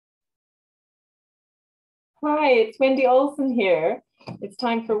Hi, it's Wendy Olsen here. It's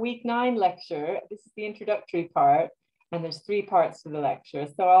time for week 9 lecture. This is the introductory part, and there's 3 parts to the lecture.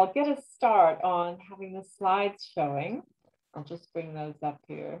 So I'll get a start on having the slides showing. I'll just bring those up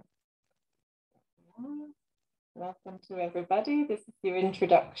here. Welcome to everybody. This is your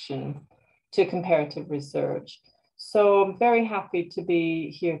introduction to comparative research. So I'm very happy to be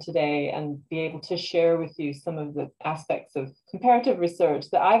here today and be able to share with you some of the aspects of comparative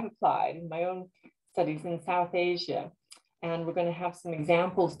research that I've applied in my own studies in South Asia. And we're going to have some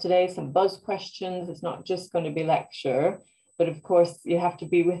examples today, some buzz questions. It's not just going to be lecture, but of course you have to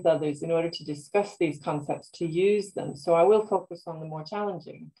be with others in order to discuss these concepts, to use them. So I will focus on the more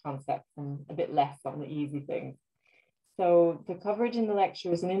challenging concepts and a bit less on the easy things. So the coverage in the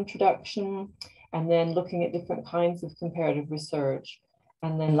lecture is an introduction, and then looking at different kinds of comparative research.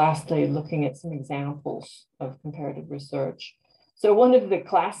 And then lastly, looking at some examples of comparative research. So one of the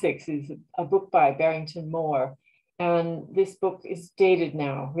classics is a book by Barrington Moore. And this book is dated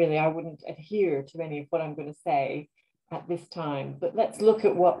now, really. I wouldn't adhere to any of what I'm going to say at this time, but let's look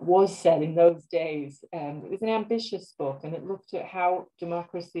at what was said in those days. It was an ambitious book, and it looked at how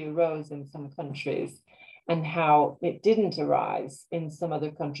democracy arose in some countries and how it didn't arise in some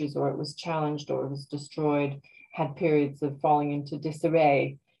other countries, or it was challenged or it was destroyed, had periods of falling into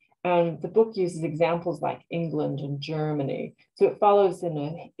disarray. And the book uses examples like England and Germany. So it follows in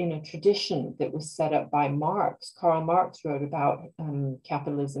a tradition that was set up by Marx. Karl Marx wrote about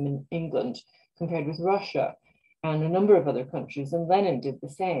capitalism in England compared with Russia and a number of other countries, and Lenin did the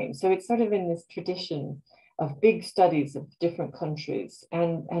same. So it's sort of in this tradition of big studies of different countries.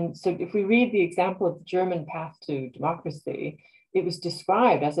 And so if we read the example of the German path to democracy, it was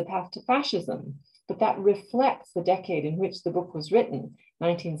described as a path to fascism, but that reflects the decade in which the book was written.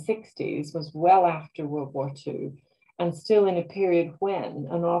 1960s was well after World War II, and still in a period when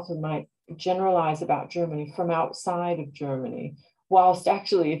an author might generalize about Germany from outside of Germany, whilst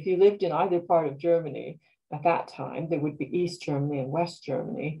actually if you lived in either part of Germany, at that time, there would be East Germany and West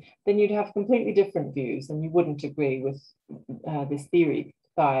Germany, then you'd have completely different views and you wouldn't agree with this theory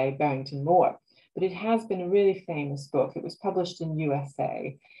by Barrington Moore. But it has been a really famous book. It was published in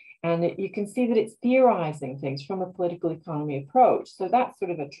USA, and you can see that it's theorizing things from a political economy approach. So that's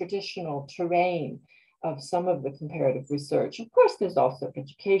sort of a traditional terrain of some of the comparative research. Of course, there's also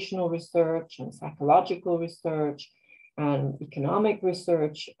educational research and psychological research and economic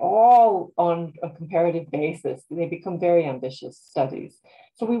research, all on a comparative basis. They become very ambitious studies.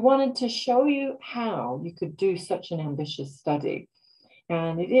 So we wanted to show you how you could do such an ambitious study.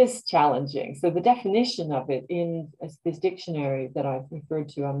 And it is challenging. So the definition of it in this dictionary that I've referred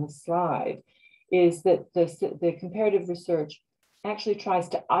to on the slide is that the comparative research actually tries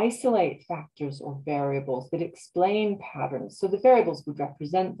to isolate factors or variables that explain patterns. So the variables would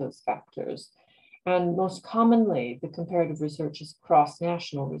represent those factors. And most commonly, the comparative research is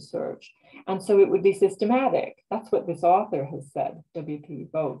cross-national research. And so it would be systematic. That's what this author has said, W.P.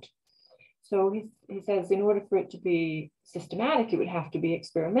 Vogt. So he says in order for it to be systematic, it would have to be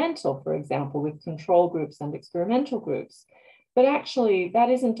experimental, for example, with control groups and experimental groups. But actually, that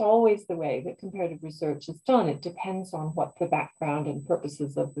isn't always the way that comparative research is done. It depends on what the background and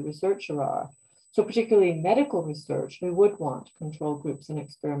purposes of the researcher are. So particularly in medical research, we would want control groups and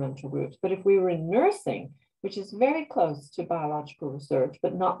experimental groups. But if we were in nursing, which is very close to biological research,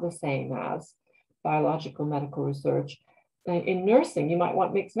 but not the same as biological medical research, in nursing, you might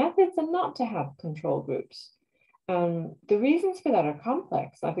want mixed methods and not to have control groups. The reasons for that are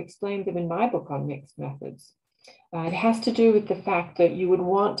complex. I've explained them in my book on mixed methods. It has to do with the fact that you would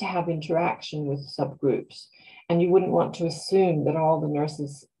want to have interaction with subgroups, and you wouldn't want to assume that all the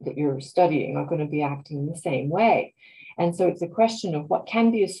nurses that you're studying are going to be acting the same way. And so it's a question of what can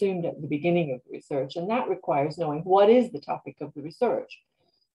be assumed at the beginning of the research, and that requires knowing what is the topic of the research.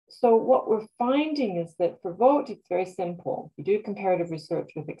 So what we're finding is that for Vogt, it's very simple. You do comparative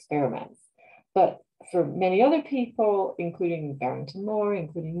research with experiments. But for many other people, including Barrington Moore,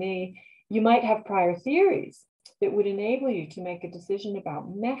 including me, you might have prior theories that would enable you to make a decision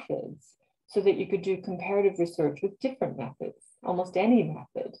about methods so that you could do comparative research with different methods, almost any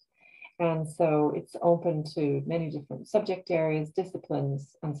method. And so it's open to many different subject areas,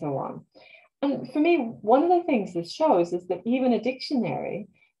 disciplines, and so on. And for me, one of the things this shows is that even a dictionary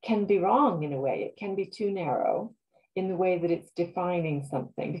can be wrong in a way. It can be too narrow in the way that it's defining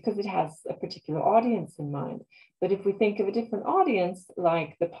something because it has a particular audience in mind. But if we think of a different audience,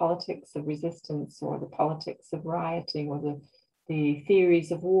 like the politics of resistance or the politics of rioting or the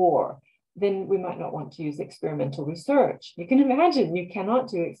theories of war, then we might not want to use experimental research. You can imagine you cannot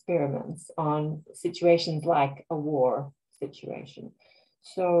do experiments on situations like a war situation.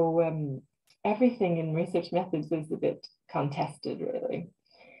 So everything in research methods is a bit contested, really.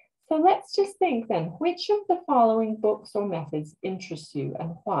 So let's just think then, which of the following books or methods interests you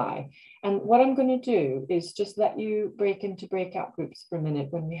and why? And what I'm going to do is just let you break into breakout groups for a minute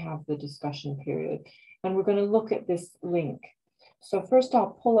when we have the discussion period. And we're going to look at this link. So first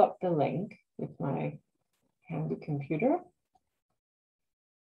I'll pull up the link with my handy computer.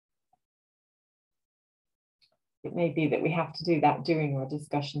 It may be that we have to do that during our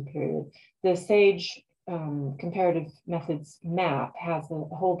discussion period. The SAGE comparative methods map has a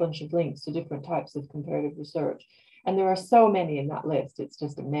whole bunch of links to different types of comparative research. And there are so many in that list, it's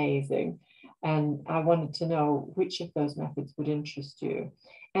just amazing. And I wanted to know which of those methods would interest you.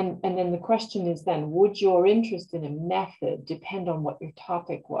 And then the question is then, would your interest in a method depend on what your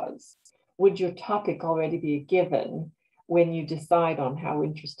topic was? Would your topic already be a given when you decide on how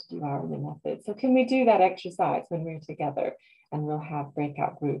interested you are in the method? So can we do that exercise when we're together, and we'll have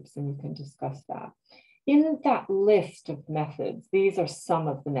breakout groups and you can discuss that. In that list of methods, these are some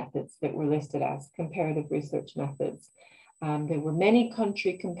of the methods that were listed as comparative research methods. There were many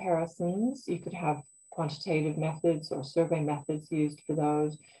country comparisons. You could have quantitative methods or survey methods used for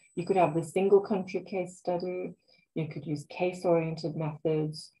those. You could have the single country case study. You could use case-oriented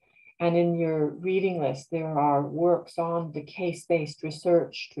methods. And in your reading list, there are works on the case-based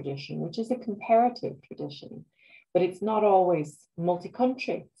research tradition, which is a comparative tradition, but it's not always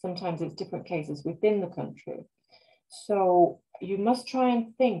multi-country. Sometimes it's different cases within the country. So you must try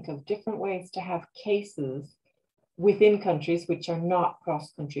and think of different ways to have cases within countries which are not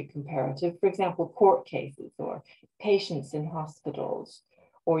cross-country comparative. For example, court cases or patients in hospitals,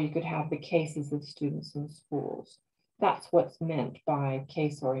 or you could have the cases of students in schools. That's what's meant by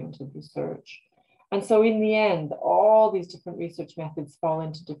case-oriented research. And so in the end, all these different research methods fall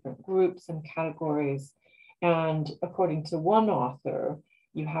into different groups and categories. And according to one author,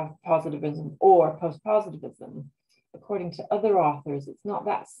 you have positivism or post-positivism. According to other authors, it's not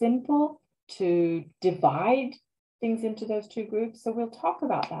that simple to divide things into those two groups. So we'll talk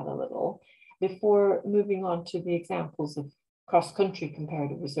about that a little before moving on to the examples of cross-country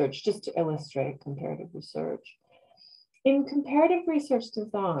comparative research, just to illustrate comparative research. In comparative research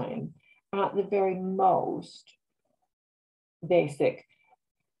design, at the very most basic,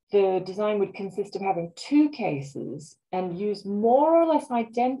 the design would consist of having two cases and use more or less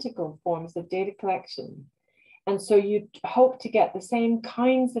identical forms of data collection. And so you'd hope to get the same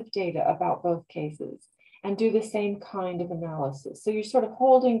kinds of data about both cases and do the same kind of analysis. So you're sort of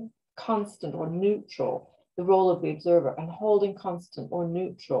holding constant or neutral the role of the observer and holding constant or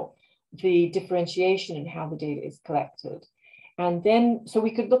neutral the differentiation in how the data is collected. And then, so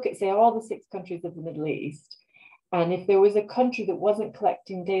we could look at, say, all the 6 countries of the Middle East. And if there was a country that wasn't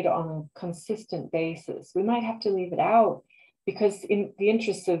collecting data on a consistent basis, we might have to leave it out, because in the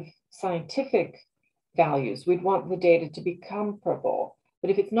interests of scientific values, we'd want the data to be comparable.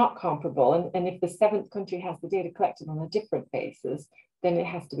 But if it's not comparable, and if the 7th country has the data collected on a different basis, then it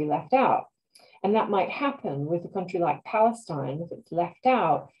has to be left out. And that might happen with a country like Palestine. If it's left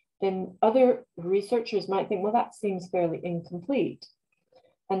out, then other researchers might think, well, that seems fairly incomplete.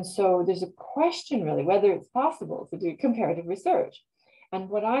 And so there's a question really whether it's possible to do comparative research. And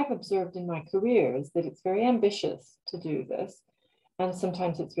what I've observed in my career is that it's very ambitious to do this. And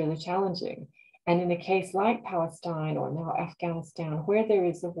sometimes it's really challenging. And in a case like Palestine or now Afghanistan, where there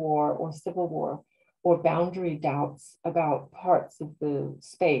is a war or civil war or boundary doubts about parts of the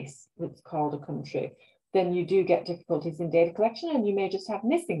space that's called a country, then you do get difficulties in data collection and you may just have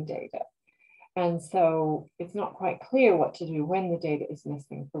missing data. And so it's not quite clear what to do when the data is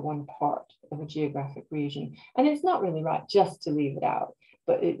missing for one part of a geographic region. And it's not really right just to leave it out,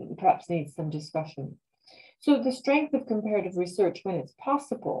 but it perhaps needs some discussion. So the strength of comparative research when it's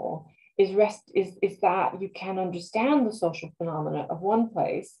possible is that you can understand the social phenomena of one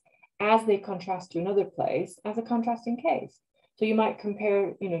place as they contrast to another place as a contrasting case. So you might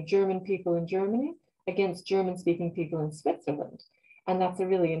compare, German people in Germany against German-speaking people in Switzerland. And that's a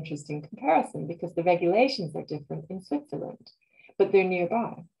really interesting comparison because the regulations are different in Switzerland, but they're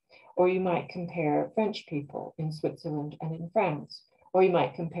nearby. Or you might compare French people in Switzerland and in France, or you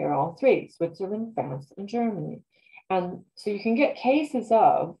might compare all three, Switzerland, France, and Germany. And so you can get cases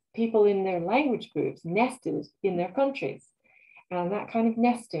of people in their language groups nested in their countries. And that kind of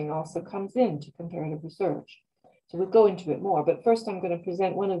nesting also comes into comparative research. So we'll go into it more, but first I'm going to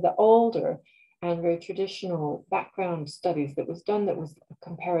present one of the older and very traditional background studies that was done that was a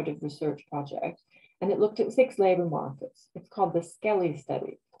comparative research project. And it looked at 6 labor markets. It's called the Skelly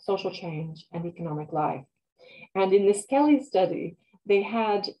study, Social Change and Economic Life. And in the Skelly study, they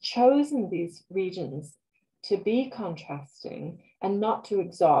had chosen these regions to be contrasting and not to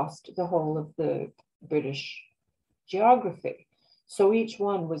exhaust the whole of the British geography. So each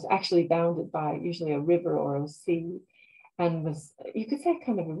one was actually bounded by usually a river or a sea, and was, you could say,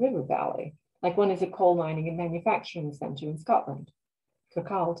 kind of a river valley. Like one is a coal mining and manufacturing centre in Scotland,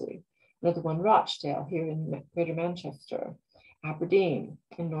 Kirkcaldy. Another one, Rochdale, here in Greater Manchester. Aberdeen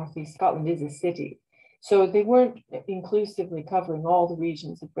in northeast Scotland is a city. So they weren't inclusively covering all the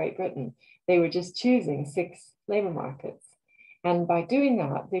regions of Great Britain. They were just choosing 6 labour markets. And by doing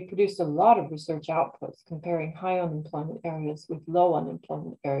that, they produced a lot of research outputs comparing high unemployment areas with low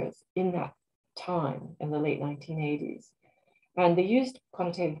unemployment areas in that time in the late 1980s. And they used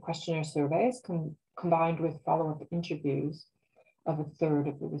quantitative questionnaire surveys combined with follow-up interviews of a third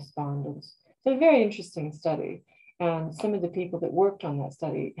of the respondents. So a very interesting study. And some of the people that worked on that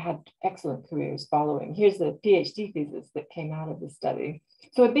study had excellent careers following. Here's the PhD thesis that came out of the study.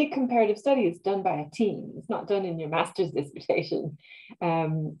 So a big comparative study is done by a team. It's not done in your master's dissertation.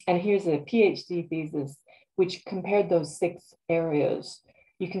 And here's a PhD thesis which compared those 6 areas.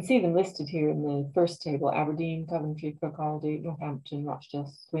 You can see them listed here in the first table: Aberdeen, Coventry, Kirkcaldy, Northampton,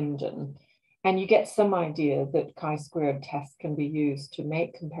 Rochdale, Swindon. And you get some idea that chi-squared tests can be used to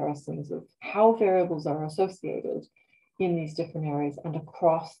make comparisons of how variables are associated in these different areas and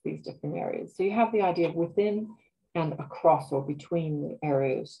across these different areas. So you have the idea of within and across or between the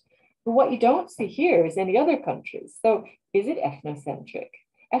areas. But what you don't see here is any other countries. So is it ethnocentric?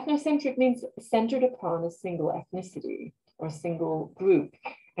 Ethnocentric means centered upon a single ethnicity or a single group.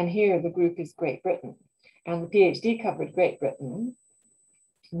 And here the group is Great Britain. And the PhD covered Great Britain,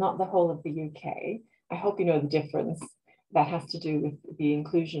 not the whole of the UK. I hope you know the difference. That has to do with the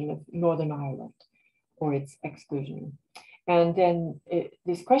inclusion of Northern Ireland or its exclusion. And then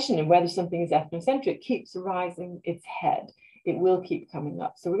this question of whether something is ethnocentric keeps rising its head. It will keep coming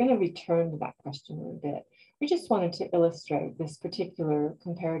up. So we're going to return to that question in a bit. We just wanted to illustrate this particular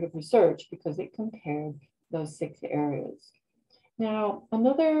comparative research because it compared those 6 areas. Now,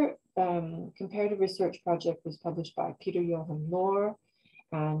 another comparative research project was published by Peter Johan Lohr.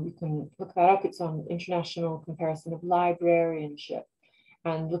 And you can look that up. It's on international comparison of librarianship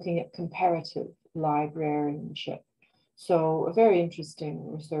and looking at comparative librarianship. So a very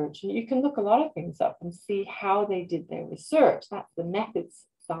interesting research. And you can look a lot of things up and see how they did their research. That's the methods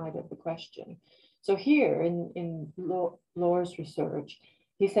side of the question. So here in Lohr's research,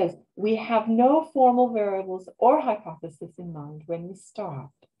 he says, we have no formal variables or hypothesis in mind when we start.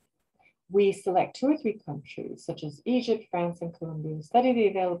 We select 2 or 3 countries, such as Egypt, France, and Colombia, study the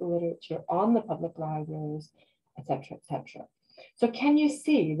available literature on the public libraries, etc., etc. So can you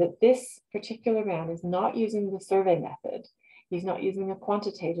see that this particular man is not using the survey method? He's not using a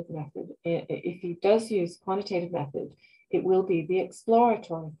quantitative method. If he does use quantitative method, it will be the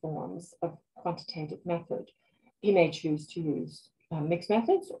exploratory forms of quantitative method. He may choose to use mixed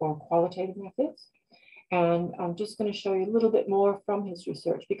methods or qualitative methods. And I'm just going to show you a little bit more from his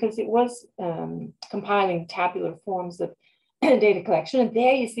research because it was compiling tabular forms of data collection. And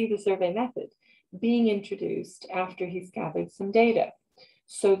there you see the survey method being introduced after he's gathered some data.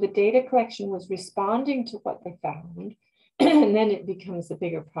 So the data collection was responding to what they found, and then it becomes a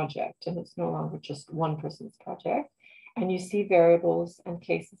bigger project, and it's no longer just one person's project. And you see variables and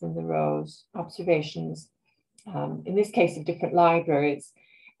cases in the rows, observations, in this case of different libraries.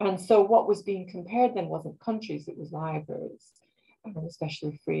 And so what was being compared then wasn't countries, it was libraries,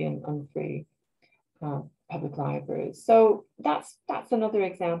 especially free and unfree public libraries. So that's another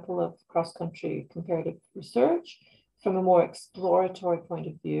example of cross-country comparative research from a more exploratory point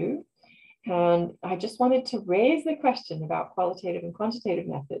of view. And I just wanted to raise the question about qualitative and quantitative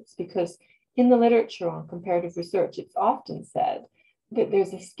methods because in the literature on comparative research, it's often said that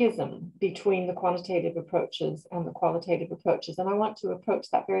there's a schism between the quantitative approaches and the qualitative approaches. And I want to approach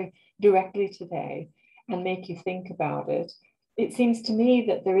that very directly today and make you think about it. It seems to me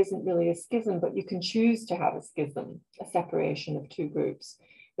that there isn't really a schism, but you can choose to have a schism, a separation of 2 groups.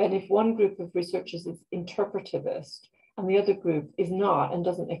 But if one group of researchers is interpretivist and the other group is not and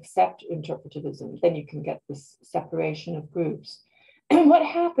doesn't accept interpretivism, then you can get this separation of groups. And what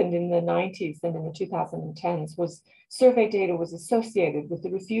happened in the 90s and in the 2010s was survey data was associated with the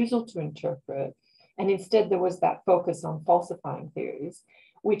refusal to interpret. And instead there was that focus on falsifying theories,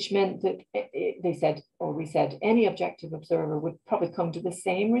 which meant that they said, or we said, any objective observer would probably come to the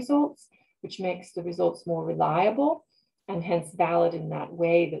same results, which makes the results more reliable and hence valid in that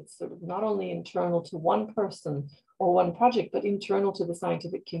way that's sort of not only internal to one person or one project, but internal to the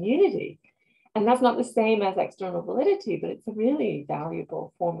scientific community. And that's not the same as external validity, but it's a really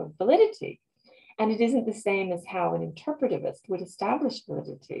valuable form of validity. And it isn't the same as how an interpretivist would establish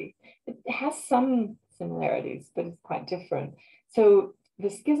validity. It has some similarities, but it's quite different. So the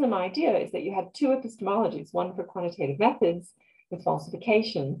schism idea is that you had two epistemologies, one for quantitative methods with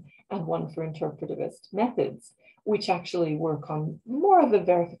falsification and one for interpretivist methods, which actually work on more of a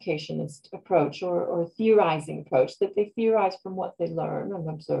verificationist approach or theorizing approach, that they theorize from what they learn and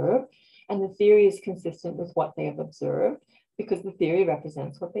observe, and the theory is consistent with what they have observed because the theory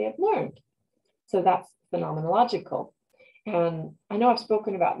represents what they have learned. So that's phenomenological. And I know I've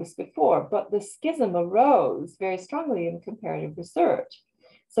spoken about this before, but the schism arose very strongly in comparative research.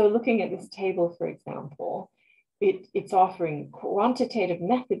 So looking at this table, for example, it's offering quantitative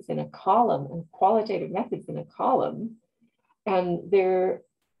methods in a column and qualitative methods in a column, and they're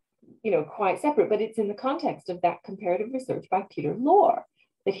quite separate, but it's in the context of that comparative research by Peter Lohr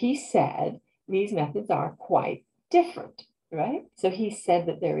that he said these methods are quite different, right? So he said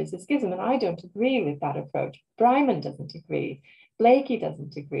that there is a schism, and I don't agree with that approach. Bryman doesn't agree. Blakey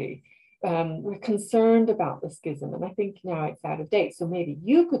doesn't agree. We're concerned about the schism, and I think now it's out of date. So maybe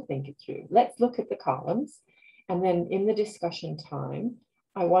you could think it through. Let's look at the columns, and then in the discussion time,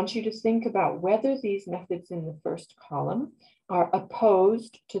 I want you to think about whether these methods in the first column are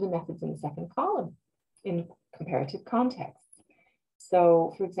opposed to the methods in the second column in comparative contexts.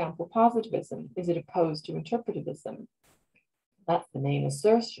 So, for example, positivism, is it opposed to interpretivism? That's the main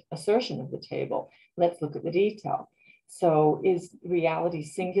assertion of the table. Let's look at the detail. So is reality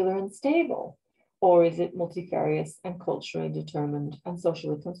singular and stable, or is it multifarious and culturally determined and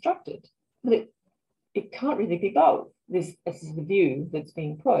socially constructed? But it can't really be both. This is the view that's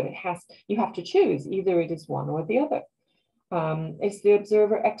being put. You have to choose. Either it is one or the other. Is the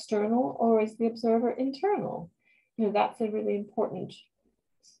observer external or is the observer internal? That's a really important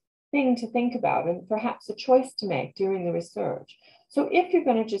thing to think about, and perhaps a choice to make during the research. So if you're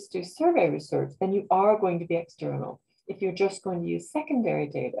going to just do survey research, then you are going to be external. If you're just going to use secondary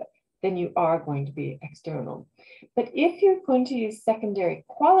data, then you are going to be external. But if you're going to use secondary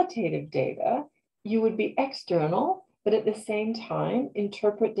qualitative data, you would be external, but at the same time,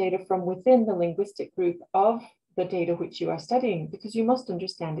 interpret data from within the linguistic group of the data which you are studying, because you must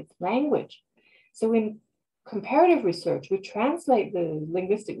understand its language. So in comparative research, we translate the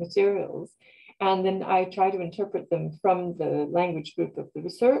linguistic materials, and then I try to interpret them from the language group of the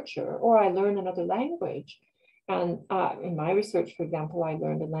researcher, or I learn another language. And in my research, for example, I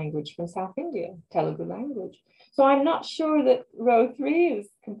learned a language from South India, Telugu language. So I'm not sure that row 3 is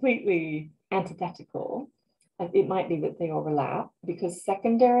completely antithetical. It might be that they overlap, because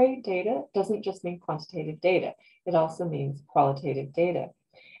secondary data doesn't just mean quantitative data. It also means qualitative data.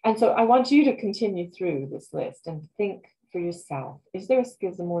 And so I want you to continue through this list and think for yourself, is there a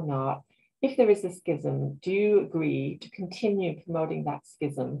schism or not? If there is a schism, do you agree to continue promoting that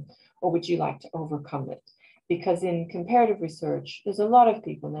schism, or would you like to overcome it? Because in comparative research, there's a lot of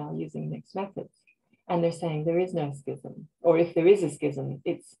people now using mixed methods, and they're saying there is no schism, or if there is a schism,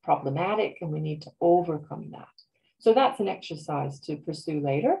 it's problematic and we need to overcome that. So that's an exercise to pursue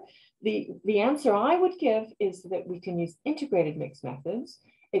later. The answer I would give is that we can use integrated mixed methods.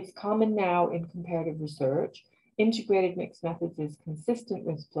 It's common now in comparative research. Integrated mixed methods is consistent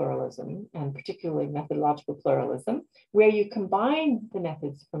with pluralism, and particularly methodological pluralism, where you combine the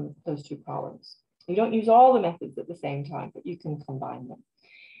methods from those two columns. You don't use all the methods at the same time, but you can combine them.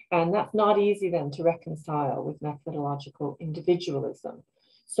 And that's not easy then to reconcile with methodological individualism.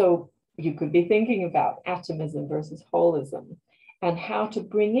 So you could be thinking about atomism versus holism, and how to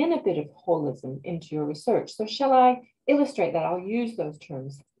bring in a bit of holism into your research. So shall I illustrate that? I'll use those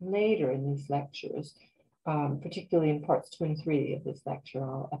terms later in these lectures, particularly in parts 2 and 3 of this lecture.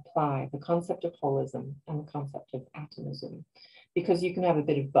 I'll apply the concept of holism and the concept of atomism, because you can have a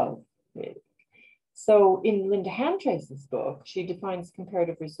bit of both, really. So in Linda Hamtrace's book, she defines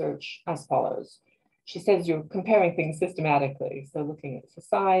comparative research as follows. She says you're comparing things systematically. So looking at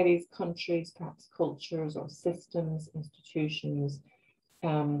societies, countries, perhaps cultures or systems, institutions,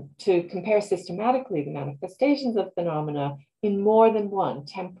 to compare systematically the manifestations of phenomena in more than one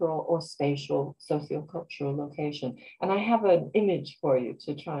temporal or spatial sociocultural location. And I have an image for you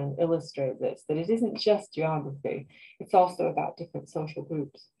to try and illustrate this, that it isn't just geography, it's also about different social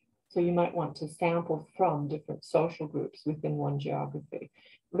groups. So you might want to sample from different social groups within one geography,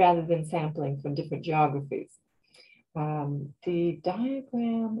 rather than sampling from different geographies. The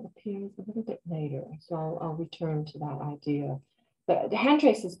diagram appears a little bit later, so I'll return to that idea. But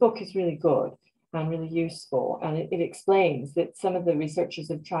Hamtrace's book is really good and really useful, and it explains that some of the researchers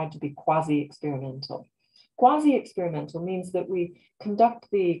have tried to be quasi-experimental. Quasi-experimental means that we conduct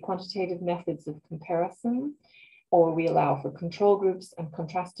the quantitative methods of comparison, or we allow for control groups and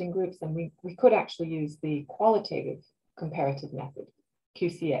contrasting groups, and we could actually use the qualitative comparative method,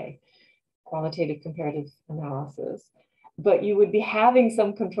 QCA, qualitative comparative analysis, but you would be having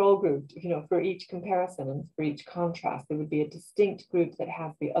some control group, for each comparison and for each contrast. There would be a distinct group that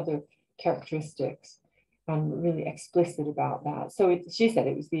has the other characteristics and really explicit about that. So she said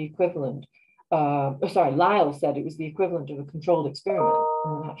it was the equivalent, Lyle said it was the equivalent of a controlled experiment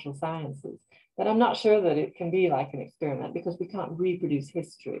in the natural sciences. But I'm not sure that it can be like an experiment because we can't reproduce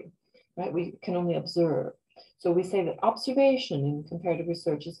history, right? We can only observe. So we say that observation in comparative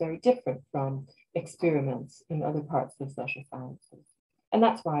research is very different from experiments in other parts of social sciences. And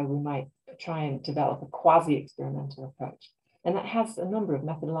that's why we might try and develop a quasi-experimental approach. And that has a number of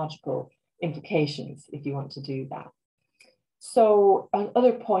methodological implications if you want to do that. So on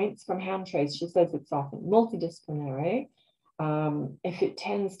other points from Handtrace, she says it's often multidisciplinary. If it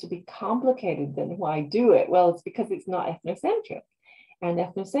tends to be complicated, then why do it? Well, it's because it's not ethnocentric. And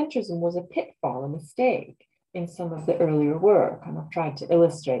ethnocentrism was a pitfall, a mistake in some of the earlier work. And I've tried to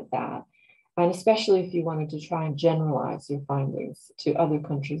illustrate that. And especially if you wanted to try and generalize your findings to other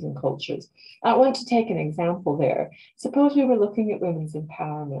countries and cultures. I want to take an example there. Suppose we were looking at women's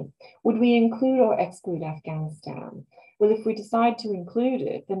empowerment. Would we include or exclude Afghanistan? Well, if we decide to include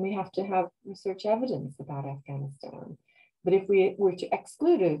it, then we have to have research evidence about Afghanistan. But if we were to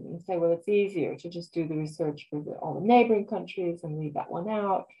exclude it and say, well, it's easier to just do the research for all the neighboring countries and leave that one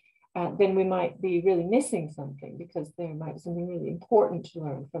out, then we might be really missing something because there might be something really important to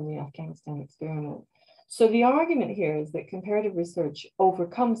learn from the Afghanistan experiment. So the argument here is that comparative research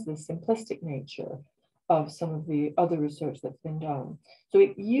overcomes the simplistic nature of some of the other research that's been done. So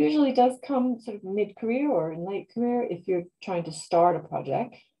it usually does come sort of mid-career or in late career if you're trying to start a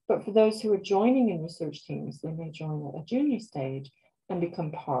project. But for those who are joining in research teams, they may join at a junior stage and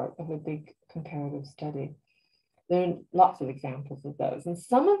become part of a big comparative study. There are lots of examples of those. And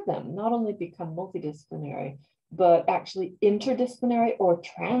some of them not only become multidisciplinary, but actually interdisciplinary or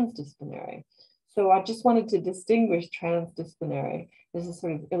transdisciplinary. So I just wanted to distinguish transdisciplinary. There's a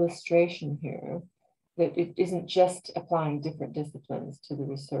sort of illustration here that it isn't just applying different disciplines to the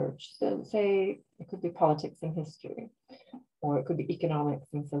research. So say it could be politics and history, or it could be economics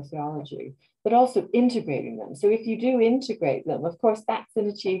and sociology, but also integrating them. So if you do integrate them, of course, that's an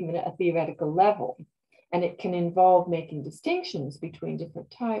achievement at a theoretical level. And it can involve making distinctions between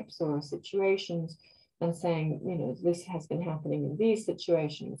different types or situations and saying, this has been happening in these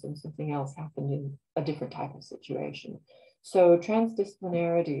situations and something else happened in a different type of situation. So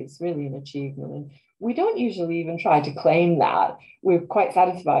transdisciplinarity is really an achievement. And we don't usually even try to claim that. We're quite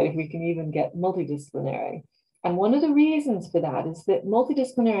satisfied if we can even get multidisciplinary. And one of the reasons for that is that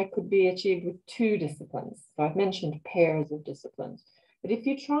multidisciplinary could be achieved with two disciplines. So I've mentioned pairs of disciplines. But if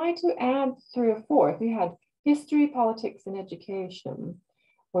you try to add 3 or 4, if you had history, politics, and education,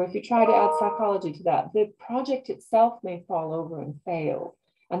 or if you try to add psychology to that, the project itself may fall over and fail.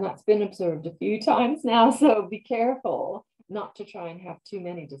 And that's been observed a few times now. So be careful not to try and have too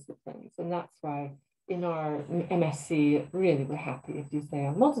many disciplines. And that's why in our MSc, really we're happy if you say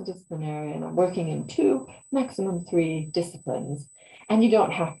I'm multidisciplinary and I'm working in 2, maximum 3 disciplines. And you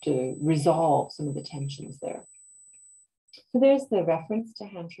don't have to resolve some of the tensions there. So there's the reference to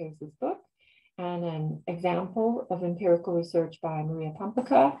Handtrace's book and an example of empirical research by Maria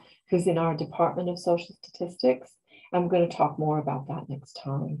Pampica, who's in our Department of Social Statistics. I'm going to talk more about that next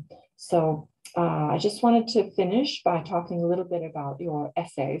time. So I just wanted to finish by talking a little bit about your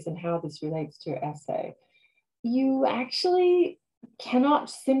essays and how this relates to your essay. You actually cannot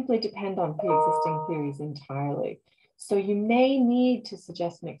simply depend on pre-existing theories entirely. So you may need to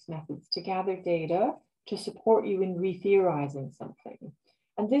suggest mixed methods to gather data to support you in re-theorizing something.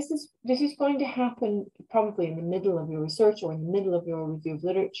 And this is going to happen probably in the middle of your research or in the middle of your review of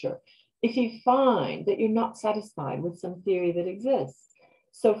literature, if you find that you're not satisfied with some theory that exists.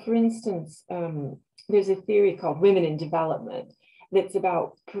 So for instance, there's a theory called Women in Development that's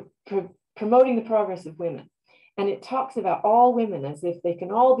about promoting the progress of women. And it talks about all women as if they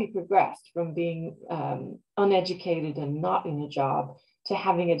can all be progressed from being uneducated and not in a job to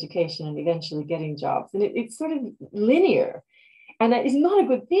having education and eventually getting jobs. And it's sort of linear. And that is not a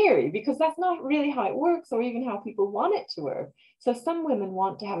good theory because that's not really how it works or even how people want it to work. So some women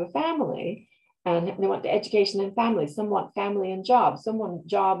want to have a family and they want the education and family. Some want family and job. Some want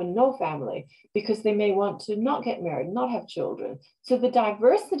job and no family because they may want to not get married, not have children. So the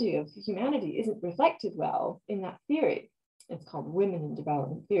diversity of humanity isn't reflected well in that theory. It's called Women in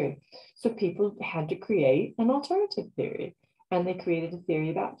Development theory. So people had to create an alternative theory. And they created a theory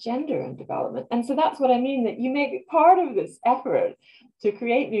about gender and development. And so that's what I mean, that you may be part of this effort to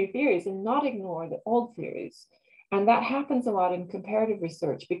create new theories and not ignore the old theories. And that happens a lot in comparative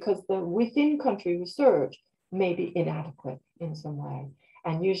research because the within country research may be inadequate in some way.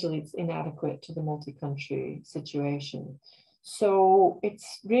 and usually it's inadequate to the multi-country situation. So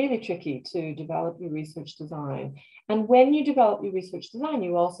it's really tricky to develop your research design. And when you develop your research design,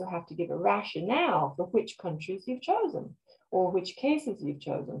 you also have to give a rationale for which countries you've chosen or which cases you've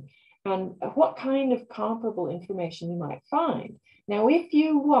chosen and what kind of comparable information you might find. Now, if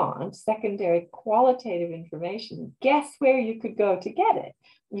you want secondary qualitative information, guess where you could go to get it?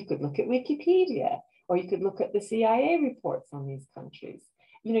 You could look at Wikipedia, or you could look at the CIA reports on these countries.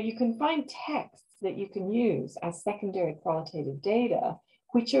 You know, you can find texts that you can use as secondary qualitative data,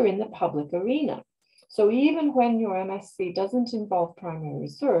 which are in the public arena. So even when your MSc doesn't involve primary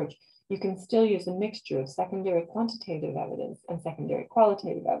research, you can still use a mixture of secondary quantitative evidence and secondary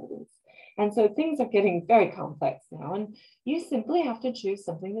qualitative evidence. And so things are getting very complex now, and you simply have to choose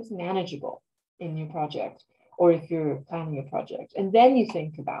something that's manageable in your project, or if you're planning a project. And then you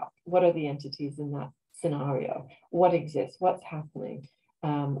think about what are the entities in that scenario, what exists, what's happening,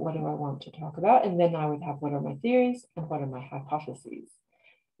 what do I want to talk about? And then I would have what are my theories and what are my hypotheses.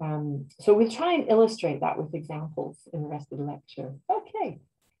 So we'll try and illustrate that with examples in the rest of the lecture. Okay.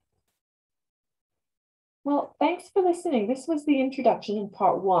 Well, thanks for listening. This was the introduction in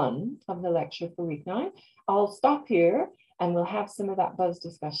part 1 of the lecture for week 9. I'll stop here and we'll have some of that buzz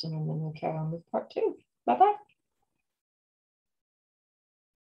discussion and then we'll carry on with part 2. Bye-bye.